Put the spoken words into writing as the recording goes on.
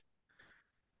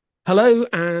Hello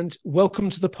and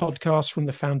welcome to the podcast from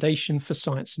the Foundation for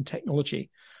Science and Technology.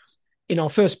 In our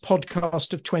first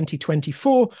podcast of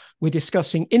 2024, we're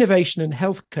discussing innovation and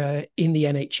healthcare in the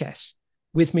NHS.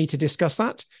 With me to discuss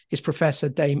that is Professor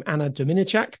Dame Anna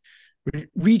Dominiczak,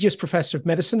 Regius Professor of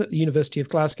Medicine at the University of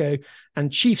Glasgow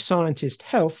and Chief Scientist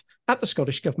Health at the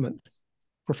Scottish Government.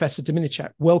 Professor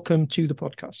Dominiczak, welcome to the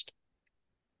podcast.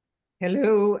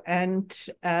 Hello, and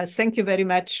thank you very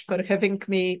much for having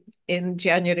me in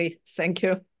January. Thank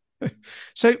you.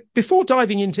 So before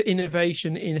diving into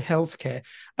innovation in healthcare,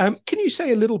 can you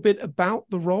say a little bit about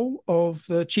the role of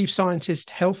the Chief Scientist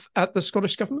Health at the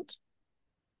Scottish Government?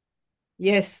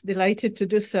 Yes, delighted to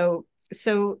do so.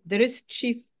 So there is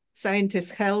Chief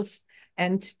Scientist Health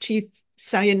and Chief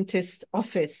Scientist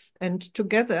Office, and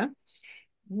together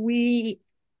we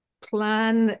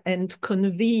plan and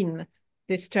convene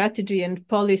the strategy and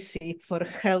policy for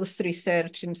health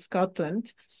research in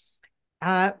Scotland,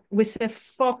 with a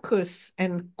focus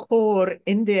and core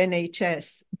in the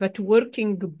NHS, but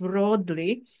working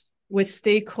broadly with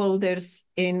stakeholders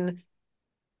in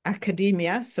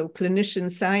academia, so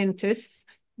clinician scientists,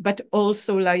 but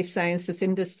also life sciences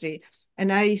industry.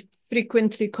 And I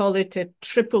frequently call it a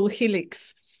triple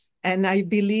helix. And I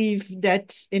believe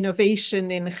that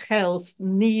innovation in health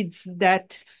needs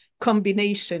that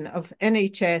combination of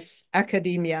NHS,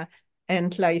 academia,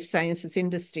 and life sciences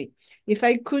industry. If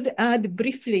I could add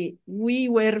briefly, we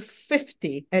were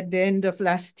 50 at the end of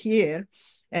last year,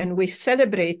 and we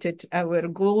celebrated our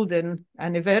golden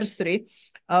anniversary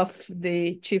of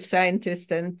the Chief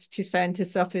Scientist and Chief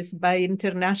Scientist Office by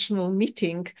international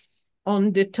meeting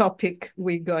on the topic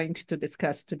we're going to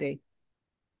discuss today.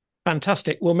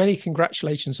 Fantastic. Well, many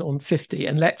congratulations on 50.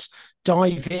 And let's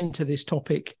dive into this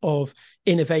topic of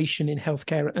innovation in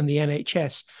healthcare and the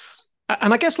NHS.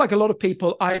 And I guess, like a lot of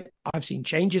people, I've seen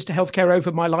changes to healthcare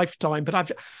over my lifetime, but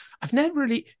I've never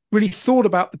really thought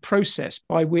about the process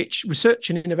by which research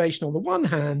and innovation on the one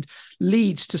hand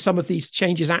leads to some of these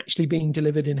changes actually being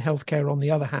delivered in healthcare on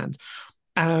the other hand.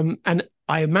 And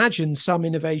I imagine some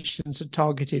innovations are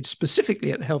targeted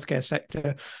specifically at the healthcare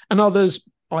sector, and others,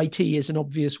 IT is an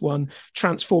obvious one,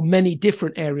 transform many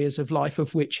different areas of life,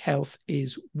 of which health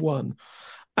is one.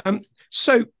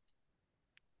 So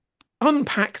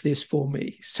unpack this for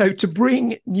me. So to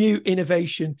bring new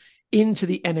innovation into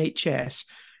the NHS,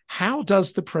 how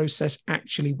does the process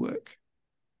actually work?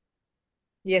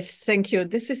 Yes, thank you.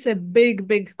 This is a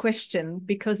big question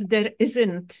because there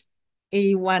isn't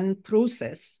a one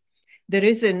process. There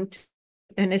isn't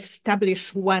an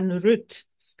established one route.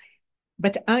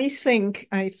 But I think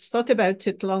I've thought about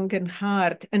it long and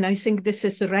hard, and I think this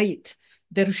is right.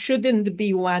 There shouldn't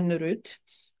be one route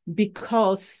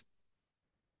because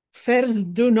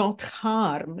first, do not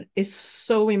harm is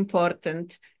so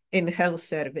important in health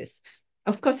service.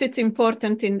 Of course, it's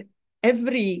important in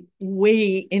every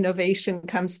way innovation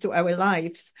comes to our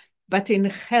lives, but in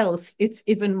health, it's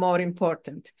even more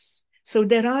important. So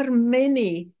there are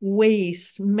many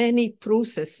ways, many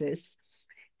processes.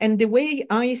 And the way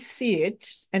I see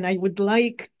it, and I would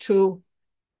like to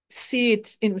see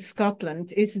it in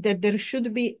Scotland, is that there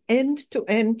should be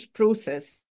end-to-end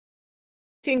process.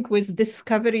 I think with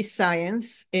discovery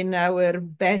science in our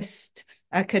best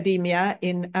academia,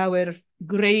 in our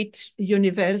great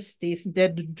universities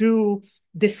that do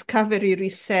discovery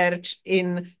research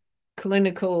in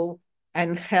clinical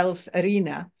and health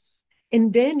arena.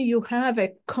 And then you have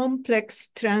a complex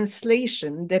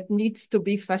translation that needs to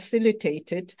be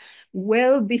facilitated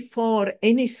well before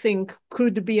anything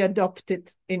could be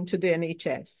adopted into the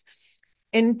NHS.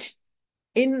 And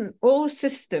in all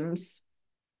systems,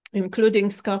 including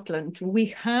Scotland, we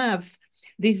have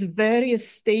these various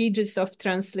stages of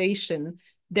translation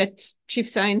that Chief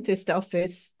Scientist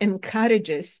Office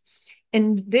encourages.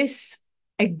 And this,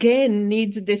 again,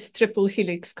 needs this triple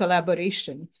helix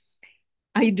collaboration.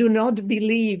 I do not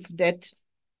believe that,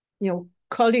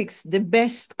 colleagues, the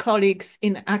best colleagues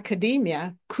in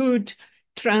academia could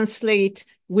translate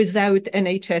without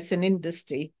NHS and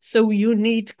industry. So you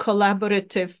need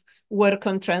collaborative work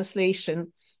on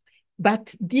translation.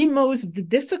 But the most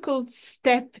difficult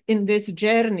step in this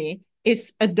journey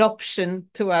is adoption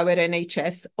to our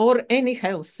NHS or any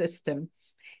health system.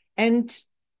 And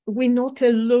we're not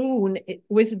alone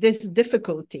with this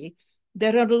difficulty.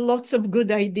 There are lots of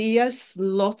good ideas,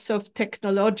 lots of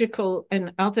technological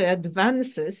and other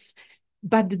advances,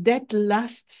 but that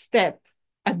last step,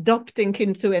 adopting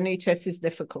into NHS, is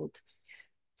difficult.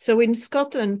 So in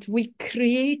Scotland, we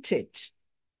created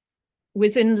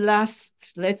within last,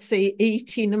 let's say,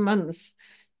 18 months,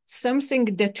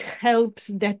 something that helps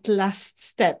that last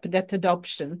step, that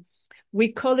adoption.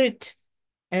 We call it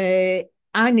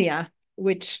ANIA,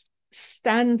 which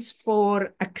stands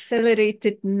for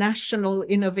Accelerated National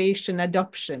Innovation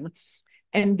Adoption.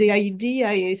 And the idea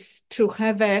is to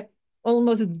have a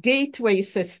almost gateway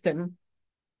system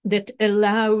that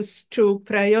allows to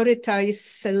prioritize,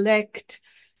 select,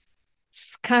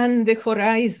 scan the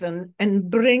horizon, and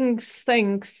brings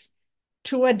things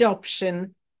to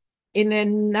adoption in a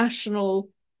national,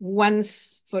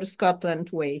 once for Scotland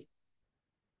way.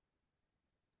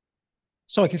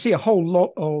 So I can see a whole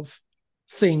lot of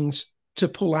things to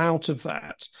pull out of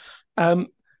that. I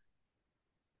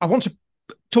want to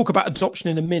talk about adoption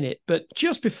in a minute, but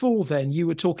just before then, you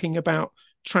were talking about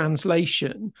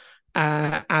translation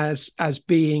as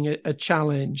being a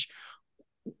challenge.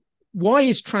 Why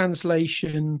is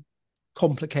translation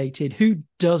complicated? Who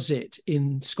does it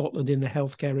in Scotland in the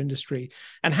healthcare industry,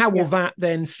 and how will that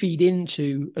then feed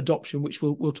into adoption, which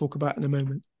we'll talk about in a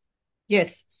moment?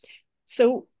 Yes,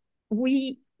 so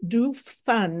we do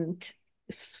fund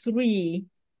 3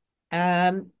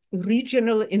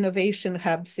 regional innovation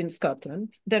hubs in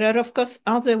Scotland. There are, of course,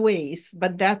 other ways,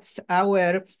 but that's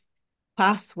our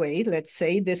pathway, let's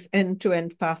say, this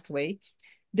end-to-end pathway.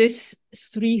 These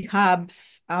 3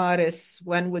 hubs are, as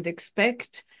one would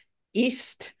expect,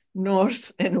 east,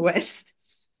 north, and west,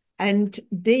 and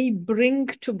they bring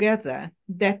together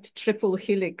that triple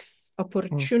helix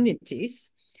opportunities.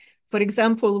 For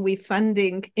example, we're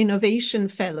funding innovation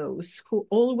fellows who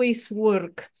always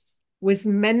work with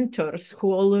mentors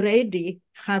who already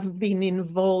have been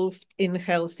involved in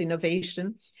health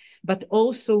innovation, but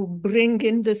also bring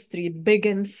industry, big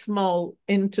and small,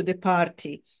 into the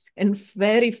party. And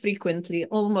very frequently,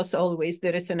 almost always,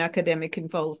 there is an academic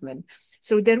involvement.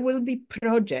 So there will be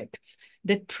projects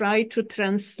that try to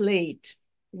translate,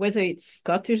 whether it's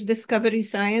Scottish discovery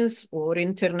science or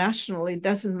international, it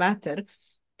doesn't matter,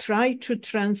 try to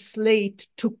translate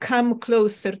to come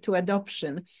closer to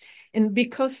adoption. And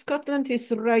because Scotland is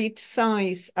the right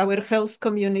size, our health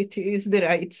community is the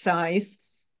right size,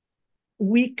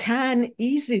 we can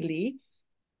easily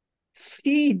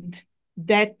feed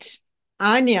that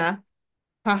ANIA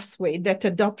pathway, that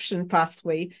adoption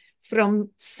pathway, from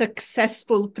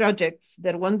successful projects.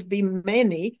 There won't be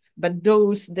many, but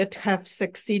those that have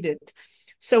succeeded.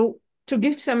 So to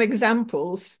give some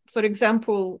examples, for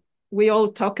example, we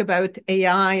all talk about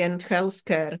AI and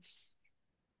healthcare.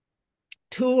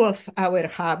 2 of our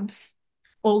hubs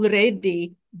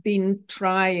already been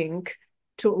trying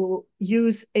to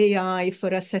use AI for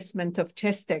assessment of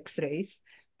chest X-rays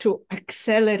to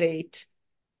accelerate,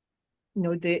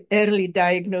 the early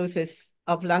diagnosis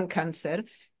of lung cancer.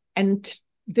 And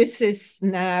this is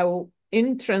now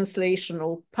in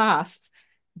translational path,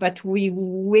 but we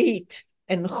wait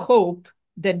and hope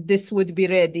that this would be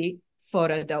ready for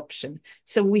adoption.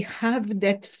 So we have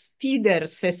that feeder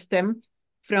system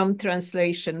from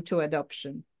translation to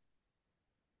adoption.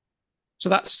 So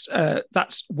that's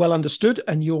well understood,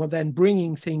 and you're then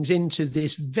bringing things into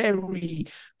this very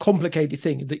complicated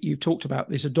thing that you've talked about,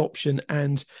 this adoption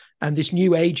and this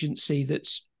new agency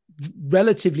that's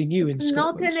relatively new in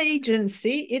Scotland. It's not an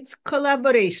agency, it's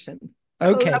collaboration.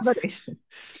 Okay. Collaboration.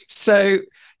 So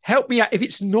help me out. If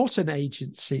it's not an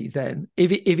agency, then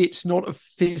if it's not a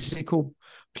physical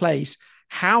place,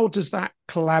 how does that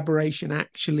collaboration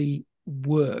actually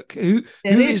work? Who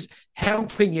is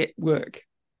helping it work?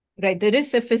 Right, there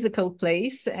is a physical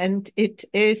place, and it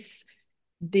is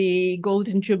the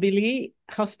Golden Jubilee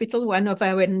Hospital, one of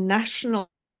our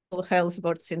national health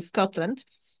boards in Scotland,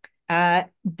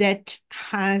 that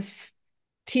has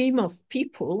a team of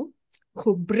people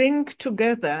who bring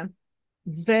together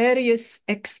various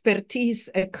expertise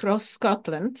across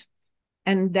Scotland,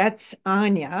 and that's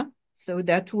ANIA. So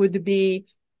that would be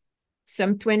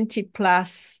some 20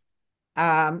 plus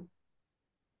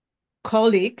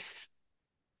colleagues,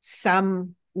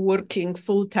 some working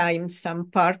full-time, some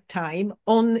part-time,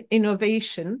 on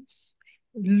innovation,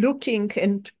 looking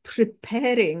and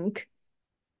preparing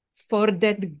for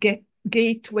that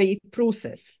gateway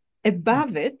process.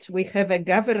 Above it, we have a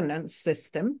governance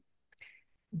system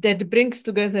that brings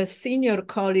together senior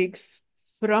colleagues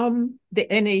from the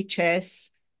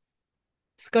NHS,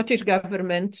 Scottish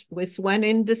Government, with one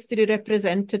industry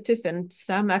representative and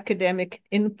some academic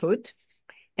input.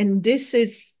 And this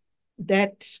is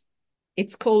that,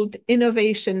 it's called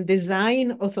Innovation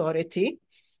Design Authority,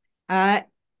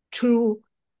 to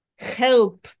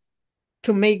help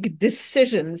to make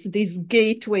decisions, these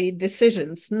gateway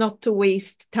decisions, not to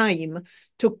waste time,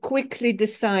 to quickly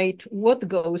decide what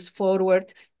goes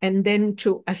forward, and then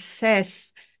to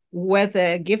assess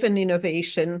whether given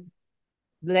innovation,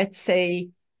 let's say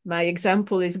My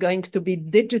example is going to be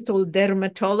digital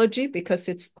dermatology because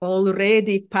it's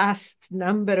already past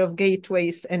number of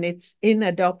gateways and it's in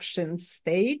adoption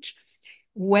stage.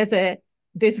 Whether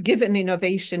this given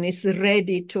innovation is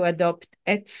ready to adopt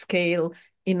at scale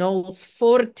in all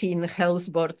 14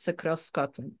 health boards across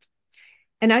Scotland.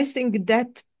 And I think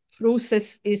that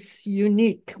process is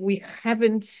unique. We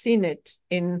haven't seen it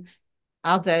in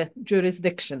other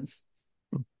jurisdictions.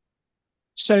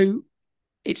 So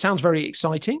it sounds very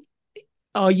exciting.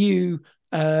 Are you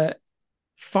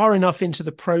far enough into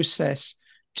the process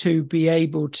to be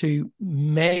able to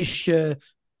measure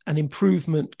an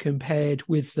improvement compared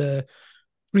with the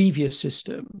previous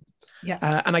system?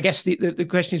 Yeah. And I guess the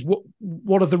question is,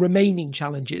 what are the remaining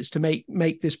challenges to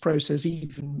make this process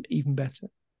even better?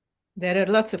 There are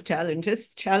lots of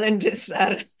challenges. Challenges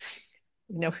are,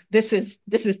 this is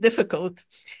difficult.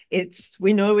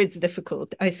 We know it's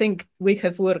difficult. I think we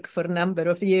have worked for a number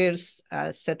of years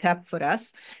set up for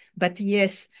us. But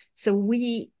yes, so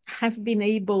we have been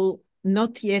able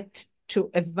not yet to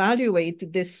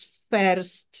evaluate this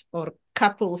first or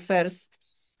couple first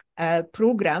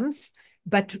programs,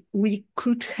 but we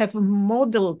could have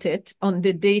modeled it on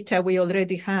the data we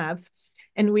already have.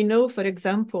 And we know, for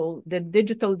example, that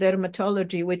digital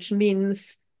dermatology, which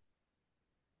means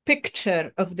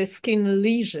picture of the skin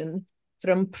lesion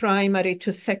from primary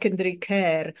to secondary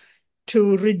care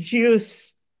to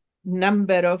reduce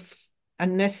number of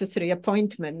unnecessary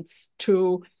appointments,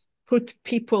 to put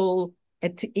people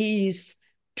at ease,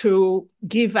 to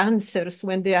give answers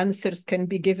when the answers can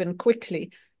be given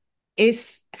quickly,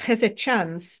 has a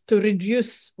chance to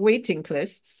reduce waiting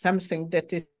lists, something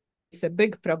that is a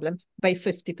big problem, by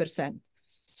 50%.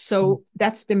 So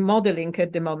that's the modeling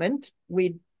at the moment.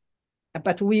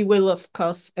 But we will, of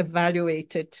course,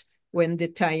 evaluate it when the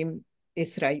time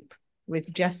is ripe.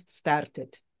 We've just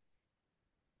started.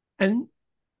 And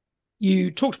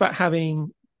you talked about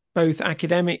having both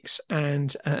academics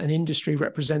and an industry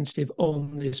representative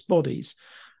on these bodies.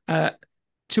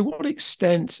 To what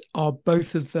extent are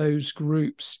both of those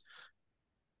groups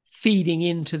feeding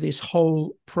into this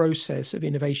whole process of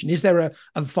innovation? Is there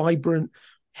a vibrant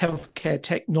healthcare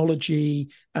technology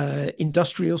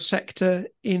industrial sector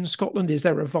in Scotland? Is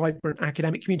there a vibrant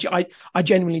academic community? I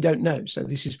genuinely don't know. So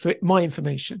this is for my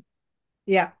information.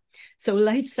 Yeah. So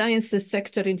life sciences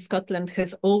sector in Scotland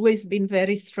has always been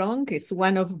very strong. It's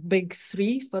one of big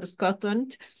three for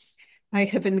Scotland. I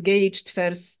have engaged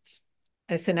first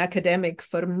as an academic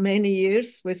for many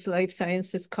years with life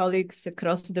sciences colleagues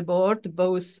across the board,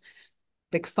 both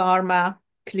big pharma.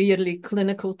 Clearly,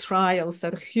 clinical trials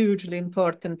are a hugely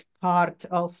important part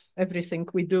of everything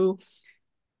we do,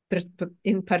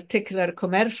 in particular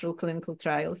commercial clinical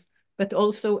trials, but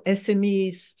also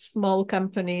SMEs, small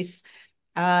companies.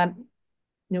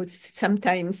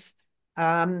 Sometimes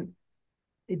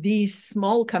these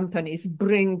small companies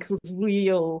bring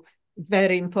real,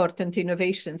 very important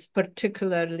innovations,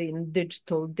 particularly in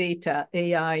digital data,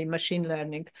 AI, machine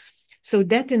learning. So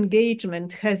that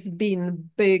engagement has been a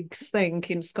big thing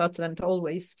in Scotland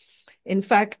always. In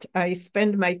fact, I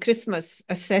spend my Christmas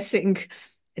assessing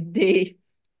the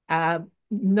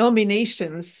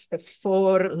nominations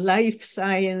for life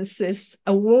sciences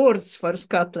awards for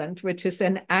Scotland, which is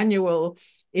an annual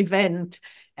event,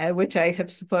 which I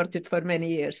have supported for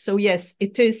many years. So yes,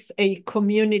 it is a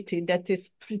community that is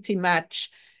pretty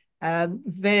much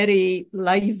very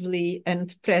lively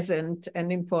and present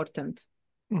and important.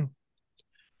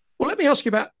 Well, let me ask you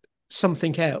about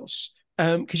something else,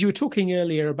 because you were talking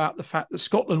earlier about the fact that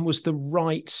Scotland was the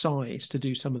right size to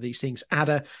do some of these things at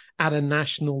a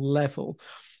national level.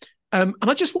 And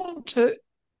I just want to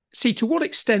see, to what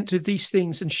extent do these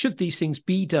things, and should these things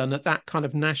be done at that kind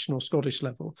of national Scottish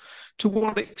level, to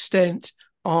what extent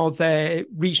are there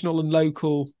regional and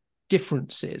local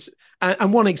differences?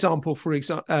 And one example, for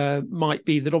example, might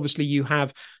be that obviously you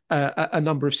have a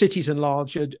number of cities and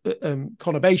larger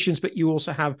conurbations, but you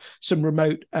also have some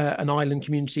remote and island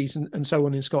communities and so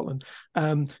on in Scotland.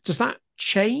 Does that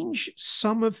change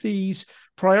some of these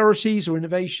priorities or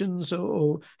innovations,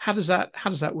 or how does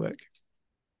that work?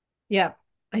 Yeah,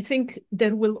 I think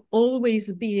there will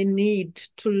always be a need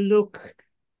to look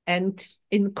and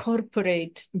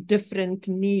incorporate different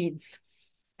needs.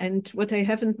 And what I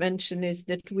haven't mentioned is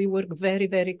that we work very,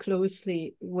 very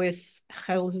closely with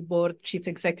health board chief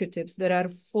executives. There are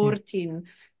 14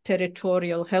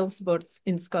 territorial health boards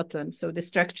in Scotland, so the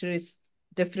structure is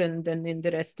different than in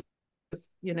the rest of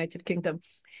the United Kingdom.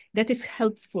 That is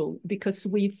helpful because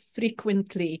we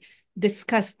frequently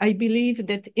discuss. I believe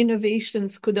that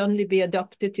innovations could only be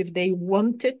adopted if they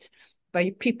wanted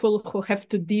by people who have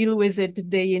to deal with it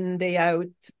day in, day out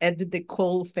at the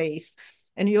coal face.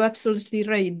 And you're absolutely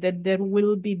right that there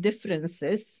will be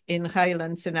differences in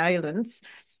Highlands and Islands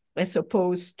as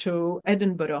opposed to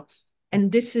Edinburgh.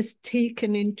 And this is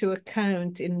taken into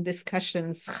account in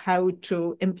discussions, how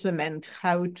to implement,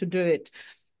 how to do it.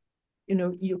 You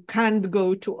know, you can't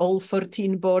go to all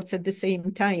 14 boards at the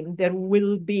same time. There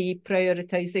will be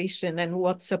prioritization and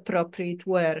what's appropriate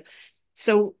where.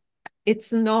 So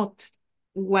it's not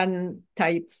one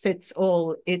type fits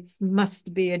all. It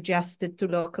must be adjusted to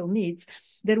local needs.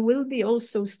 There will be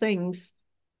also things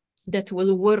that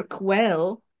will work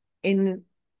well in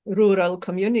rural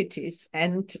communities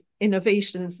and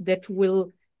innovations that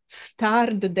will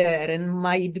start there and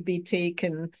might be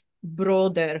taken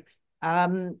broader.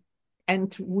 And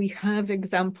we have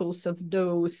examples of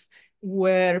those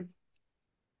where,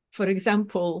 for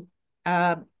example,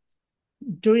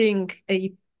 doing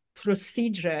a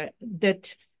procedure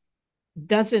that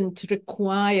doesn't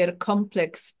require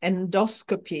complex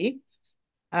endoscopy,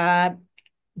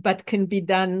 but can be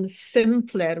done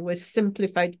simpler with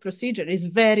simplified procedure is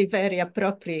very, very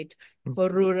appropriate for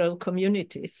rural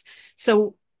communities.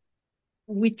 So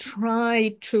we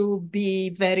try to be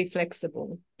very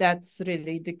flexible. That's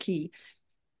really the key.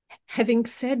 Having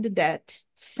said that,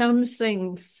 some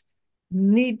things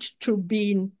need to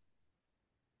be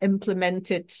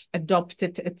implemented,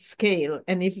 adopted at scale.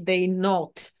 And if they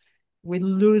not, we're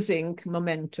losing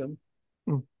momentum.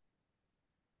 Well,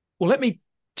 let me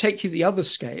take you the other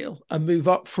scale and move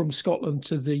up from Scotland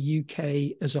to the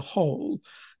UK as a whole.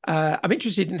 I'm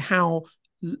interested in how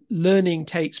learning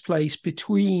takes place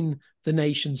between the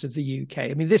nations of the UK.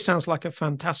 I mean, this sounds like a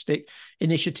fantastic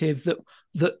initiative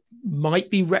that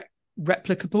might be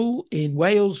replicable in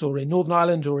Wales or in Northern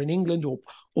Ireland or in England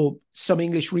or some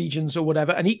English regions or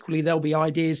whatever. And equally, there'll be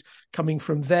ideas coming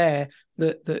from there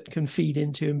that can feed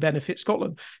into and benefit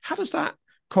Scotland. How does that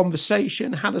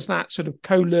conversation, how does that sort of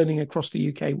co-learning across the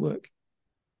UK work?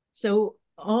 So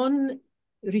on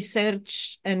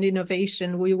research and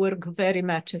innovation, we work very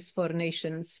much as 4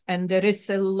 nations, and there is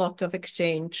a lot of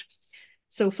exchange.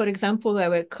 So, for example,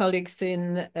 our colleagues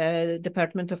in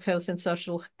Department of Health and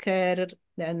Social Care,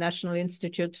 the National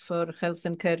Institute for Health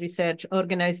and Care Research,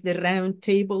 organized the round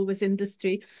table with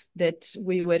industry that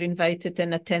we were invited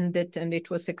and attended, and it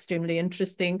was extremely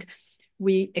interesting.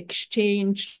 We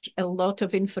exchanged a lot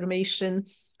of information,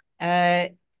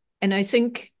 and I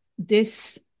think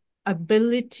this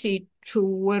ability to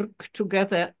work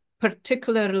together,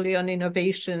 particularly on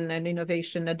innovation and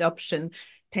innovation adoption,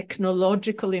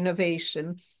 technological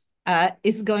innovation,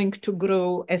 is going to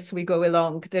grow as we go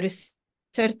along. There is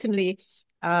certainly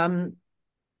a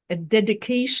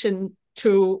dedication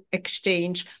to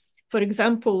exchange. For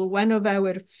example, one of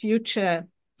our future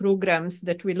programs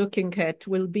that we're looking at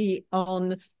will be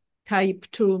on type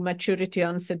 2 maturity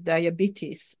onset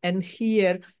diabetes. And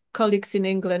here, colleagues in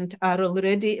England are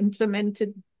already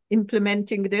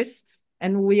implementing this,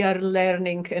 and we are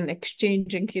learning and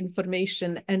exchanging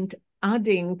information and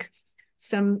adding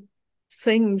some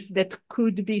things that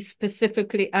could be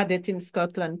specifically added in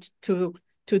Scotland to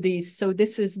these. So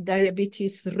this is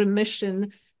diabetes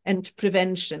remission and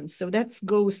prevention. So that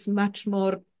goes much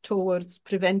more towards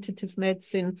preventative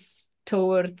medicine,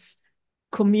 towards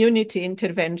community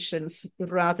interventions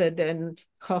rather than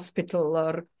hospital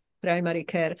or primary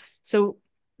care. So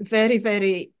very,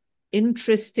 very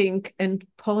interesting and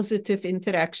positive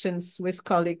interactions with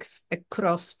colleagues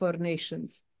across 4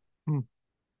 nations.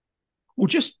 Well,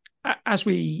 just as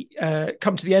we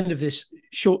come to the end of this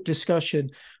short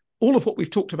discussion, all of what we've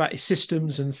talked about is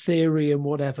systems and theory and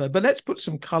whatever, but let's put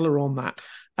some color on that.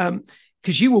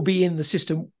 Because you will be in the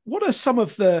system. What are some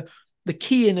of the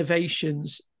key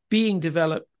innovations being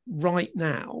developed right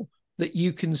now that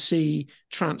you can see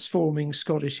transforming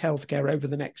Scottish healthcare over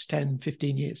the next 10,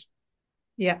 15 years?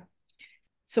 Yeah.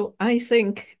 So I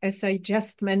think, as I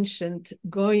just mentioned,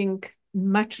 going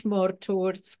much more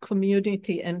towards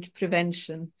community and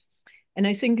prevention. And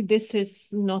I think this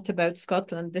is not about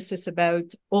Scotland. This is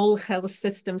about all health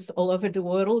systems all over the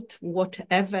world,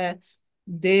 whatever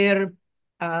their,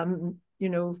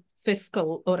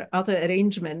 fiscal or other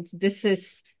arrangements. This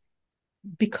is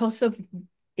because of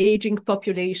aging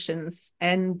populations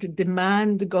and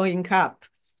demand going up.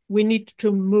 We need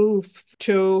to move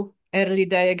to early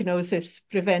diagnosis,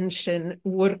 prevention,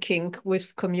 working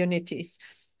with communities.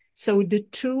 So the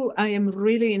 2 I am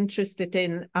really interested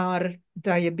in are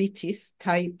diabetes,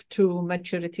 type 2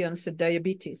 maturity onset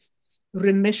diabetes,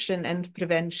 remission and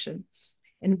prevention.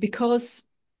 And because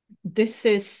this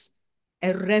is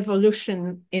a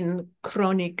revolution in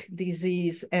chronic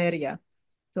disease area.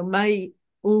 So my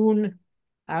own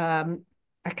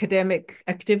academic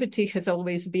activity has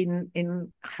always been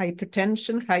in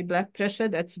hypertension, high blood pressure.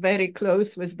 That's very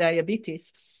close with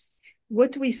diabetes.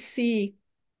 What we see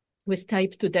with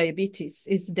type 2 diabetes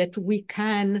is that we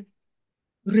can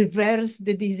reverse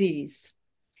the disease.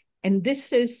 And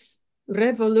this is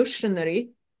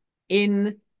revolutionary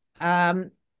in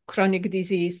chronic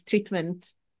disease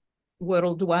treatment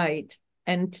worldwide.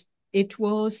 And it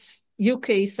was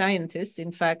UK scientists,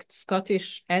 in fact,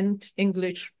 Scottish and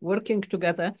English working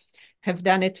together, have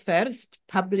done it first,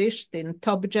 published in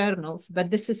top journals, but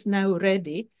this is now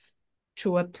ready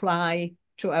to apply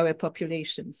to our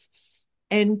populations.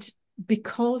 And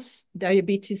because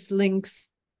diabetes links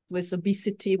with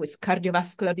obesity, with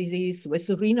cardiovascular disease, with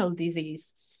renal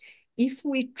disease, if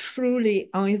we truly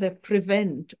either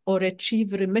prevent or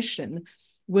achieve remission,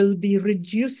 we'll be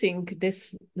reducing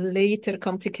this later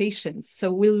complications.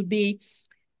 So we'll be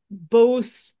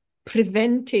both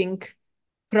preventing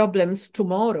problems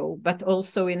tomorrow, but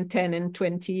also in 10 and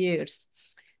 20 years.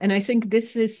 And I think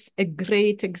this is a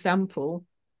great example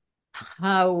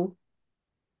how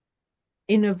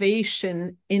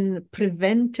innovation in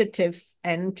preventative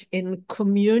and in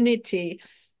community,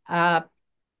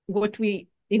 what we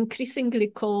increasingly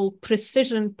call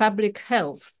precision public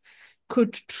health,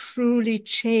 could truly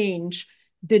change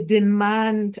the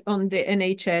demand on the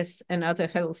NHS and other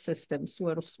health systems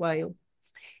worthwhile.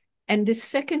 And the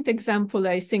second example,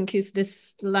 I think, is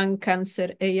this lung cancer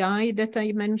AI that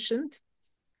I mentioned,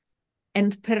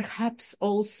 and perhaps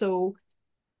also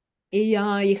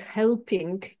AI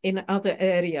helping in other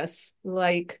areas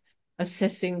like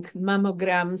assessing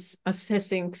mammograms,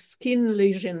 assessing skin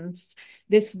lesions.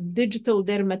 This digital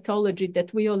dermatology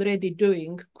that we're already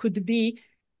doing could be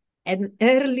an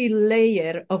early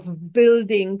layer of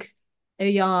building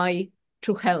AI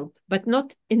to help, but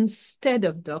not instead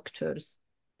of doctors,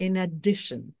 in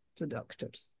addition to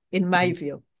doctors, in my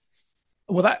view.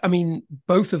 Well,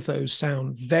 both of those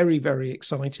sound very, very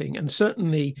exciting. And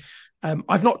certainly,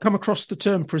 I've not come across the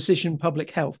term precision public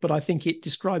health, but I think it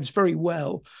describes very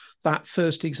well that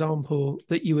first example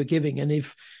that you were giving. And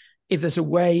if there's a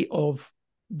way of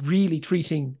really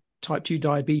treating type 2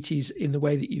 diabetes in the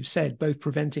way that you've said, both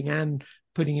preventing and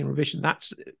putting in remission,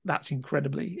 that's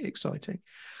incredibly exciting.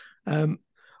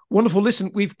 Wonderful. Listen,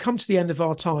 we've come to the end of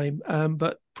our time,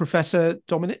 but Professor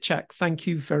Dominiczak, thank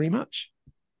you very much.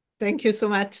 Thank you so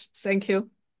much. Thank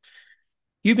you.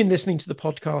 You've been listening to the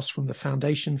podcast from the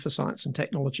Foundation for Science and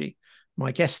Technology.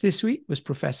 My guest this week was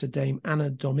Professor Dame Anna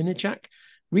Dominiczak,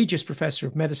 Regius Professor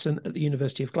of Medicine at the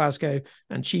University of Glasgow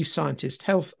and Chief Scientist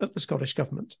Health at the Scottish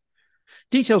Government.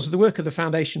 Details of the work of the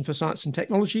Foundation for Science and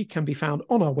Technology can be found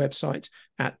on our website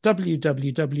at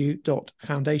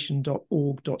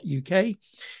www.foundation.org.uk,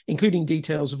 including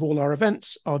details of all our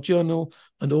events, our journal,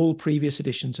 and all previous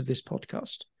editions of this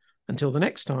podcast. Until the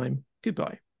next time,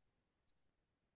 goodbye.